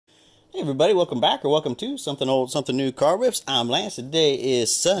Hey everybody, welcome back or welcome to Something Old, Something New Card Whips. I'm Lance. Today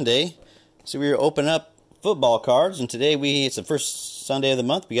is Sunday, so we're opening up football cards, and today it's the first Sunday of the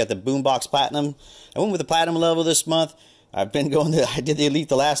month. We got the Boombox Platinum. I went with the Platinum level this month. I did the Elite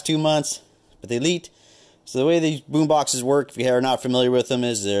the last 2 months, but the Elite, so the way these Boomboxes work, if you are not familiar with them,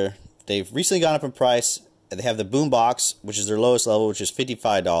 is they've recently gone up in price. They have the Boombox, which is their lowest level, which is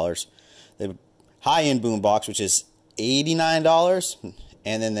 $55. The high-end Boombox, which is $89.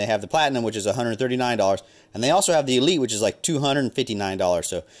 And then they have the Platinum, which is $139. And they also have the Elite, which is like $259.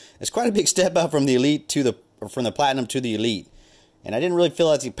 So it's quite a big step up from the Elite from the Platinum to the Elite. And I didn't really feel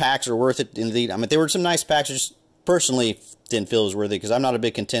like the packs are worth it in the Elite. I mean, there were some nice packs. I just personally didn't feel it was worth it because I'm not a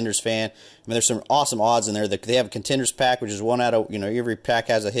big Contenders fan. I mean, there's some awesome odds in there. They have a Contenders pack, which is 1 out of, every pack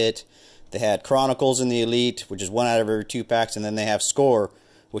has a hit. They had Chronicles in the Elite, which is 1 out of every 2 packs. And then they have Score,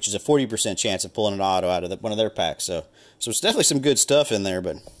 which is a 40% chance of pulling an auto out of one of their packs. So it's definitely some good stuff in there,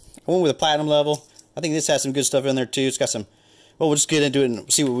 but I went with a Platinum level. I think this has some good stuff in there too. It's got some, well, we'll just get into it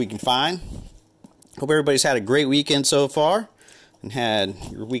and see what we can find. Hope everybody's had a great weekend so far, and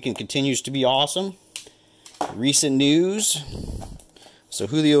your weekend continues to be awesome. Recent news. So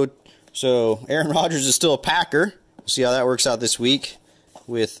Aaron Rodgers is still a Packer. We'll see how that works out this week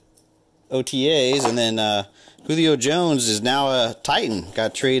with OTAs, and then Julio Jones is now a Titan.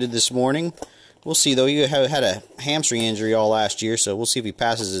 Got traded this morning. We'll see, though. He had a hamstring injury all last year, so we'll see if he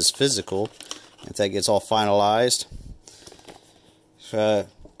passes his physical, if that gets all finalized.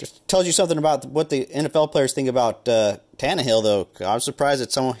 Just tells you something about what the NFL players think about Tannehill, though. I was surprised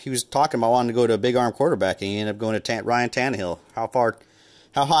that he was talking about wanting to go to a big-arm quarterback, and he ended up going to Ryan Tannehill. How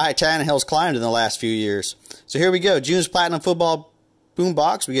high Tannehill's climbed in the last few years. So here we go. June's Platinum Football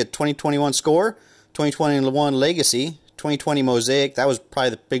Boombox. We get 2021 Score, 2021 Legacy, 2020 Mosaic. That was probably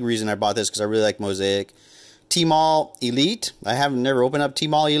the big reason I bought this, because I really like Mosaic. T-Mall Elite. I haven't never opened up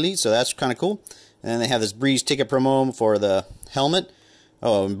T-Mall Elite, so that's kind of cool. And then they have this Breeze ticket promo for the helmet.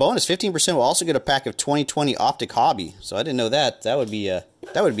 Oh, and bonus 15% will also get a pack of 2020 Optic Hobby. So I didn't know that. That would be a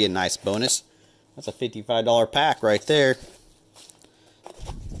nice bonus. That's a $55 pack right there.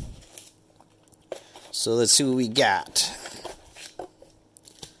 So let's see what we got.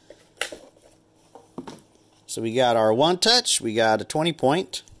 So we got our One Touch, we got a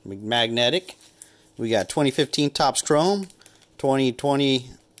 20-point magnetic, we got 2015 Topps Chrome,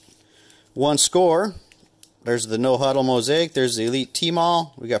 2021 Score, there's the No Huddle Mosaic, there's the Elite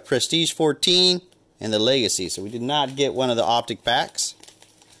T-Mall, we got Prestige 14, and the Legacy. So we did not get one of the Optic packs.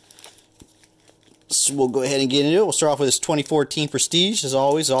 So we'll go ahead and get into it. We'll start off with this 2014 Prestige, as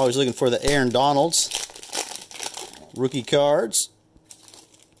always looking for the Aaron Donalds rookie cards.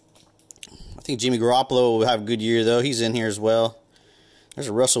 I think Jimmy Garoppolo will have a good year, though. He's in here as well. There's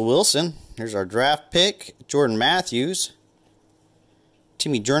a Russell Wilson. Here's our draft pick. Jordan Matthews.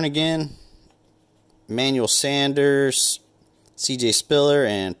 Timmy Jernigan. Emmanuel Sanders. CJ Spiller.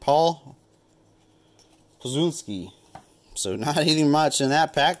 And Paul Kozunski. So not anything much in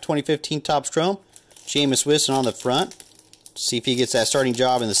that pack. 2015 Topps Chrome. Jameis Winston on the front. See if he gets that starting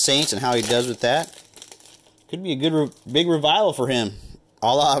job in the Saints and how he does with that. Could be a good big revival for him.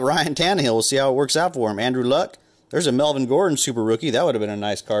 A la Ryan Tannehill. We'll see how it works out for him. Andrew Luck. There's a Melvin Gordon super rookie. That would have been a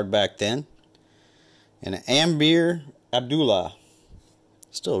nice card back then. And an Ambir Abdullah.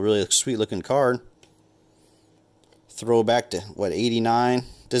 Still a really sweet looking card. Throwback to, what, 89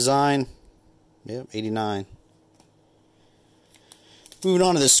 design? Yep, 89. Moving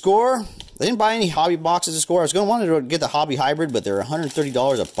on to the Score. I didn't buy any hobby boxes of Score. I was going to want to get the hobby hybrid, but they're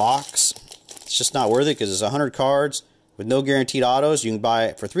 $130 a box. It's just not worth it because it's 100 cards. With no guaranteed autos. You can buy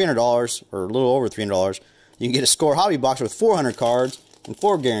it for $300 or a little over $300. You can get a Score hobby box with 400 cards and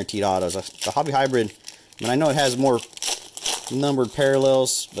 4 guaranteed autos. The hobby hybrid, I mean, I know it has more numbered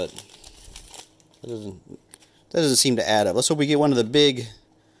parallels, but that doesn't seem to add up. Let's hope we get one of the big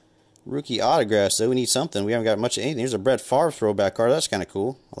rookie autographs, though. We need something. We haven't got much of anything. Here's a Brett Favre throwback card. That's kind of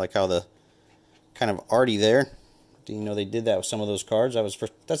cool. I like how the kind of arty there. Didn't know they did that with some of those cards. That's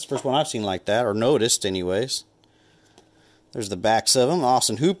the first one I've seen like that, or noticed anyways. There's the backs of them.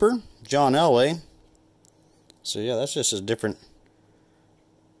 Austin Hooper, John Elway. So yeah, that's just a different.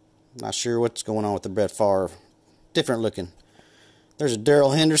 Not sure what's going on with the Brett Favre. Different looking. There's a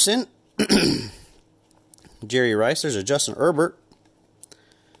Darrell Henderson. Jerry Rice. There's a Justin Herbert.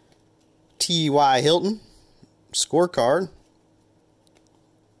 T.Y. Hilton. Scorecard.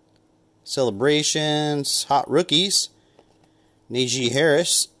 Celebrations. Hot Rookies. Najee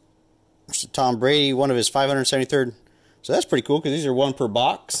Harris. There's Tom Brady, one of his 573rd. So that's pretty cool because these are 1 per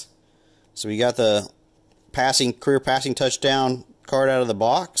box. So we got the career passing touchdown card out of the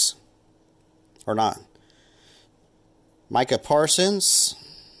box. Or not. Micah Parsons.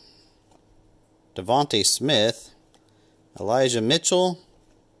 Devontae Smith, Elijah Mitchell.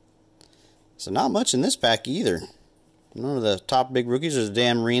 So not much in this pack either. None of the top big rookies. There's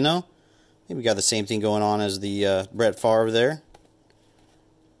Dan Marino. Maybe we got the same thing going on as the Brett Favre there.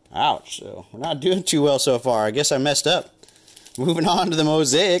 Ouch. So we're not doing too well so far. I guess I messed up. Moving on to the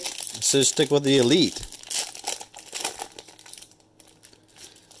Mosaic. So stick with the Elite.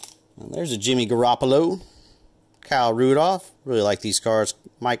 And there's a Jimmy Garoppolo. Kyle Rudolph. Really like these cards.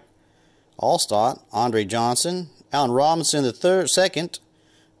 Mike Allstott. Andre Johnson. Allen Robinson the second.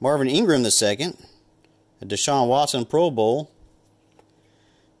 Marvin Ingram the second. A Deshaun Watson Pro Bowl.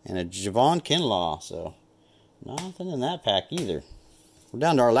 And a Javon Kinlaw. So nothing in that pack either. We're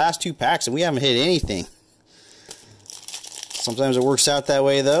down to our last 2 packs and we haven't hit anything. Sometimes it works out that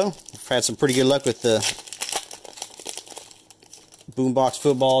way though. We've had some pretty good luck with the Boombox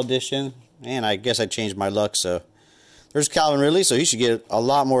Football Edition. And I guess I changed my luck. So there's Calvin Ridley. So he should get a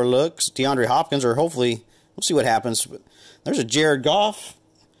lot more looks. DeAndre Hopkins, or hopefully, we'll see what happens. There's a Jared Goff.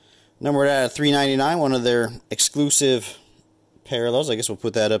 Numbered at $3.99. One of their exclusive parallels. I guess we'll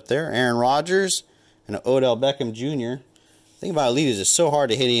put that up there. Aaron Rodgers and an Odell Beckham Jr. The thing about Elite is it's so hard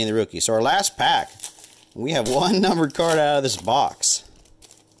to hit any of the rookies. So our last pack, we have 1 numbered card out of this box.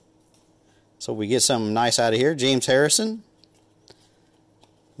 So we get something nice out of here. James Harrison,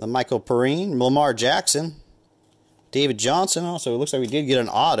 the Michael Perrine, Lamar Jackson, David Johnson. Also, it looks like we did get an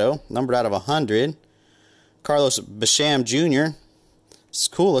auto, numbered out of 100. Carlos Basham Jr. This is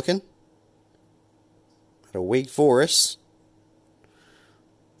cool looking. Out of Wake Forest.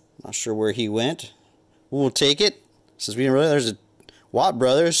 Not sure where he went. We'll take it. Since we didn't really, there's a Watt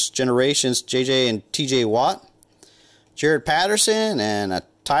Brothers, Generations, JJ and TJ Watt. Jared Patterson and a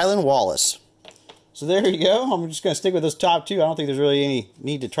Tylan Wallace. So there you go. I'm just going to stick with those top 2. I don't think there's really any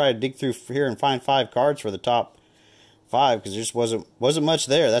need to try to dig through here and find 5 cards for the top 5 because there just wasn't much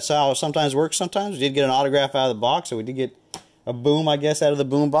there. That's how it sometimes works. Sometimes we did get an autograph out of the box, so we did get a boom, I guess, out of the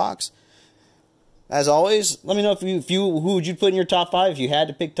boom box. As always, let me know who would you put in your top 5 if you had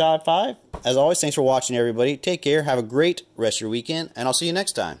to pick top 5. As always, thanks for watching, everybody. Take care. Have a great rest of your weekend, and I'll see you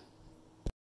next time.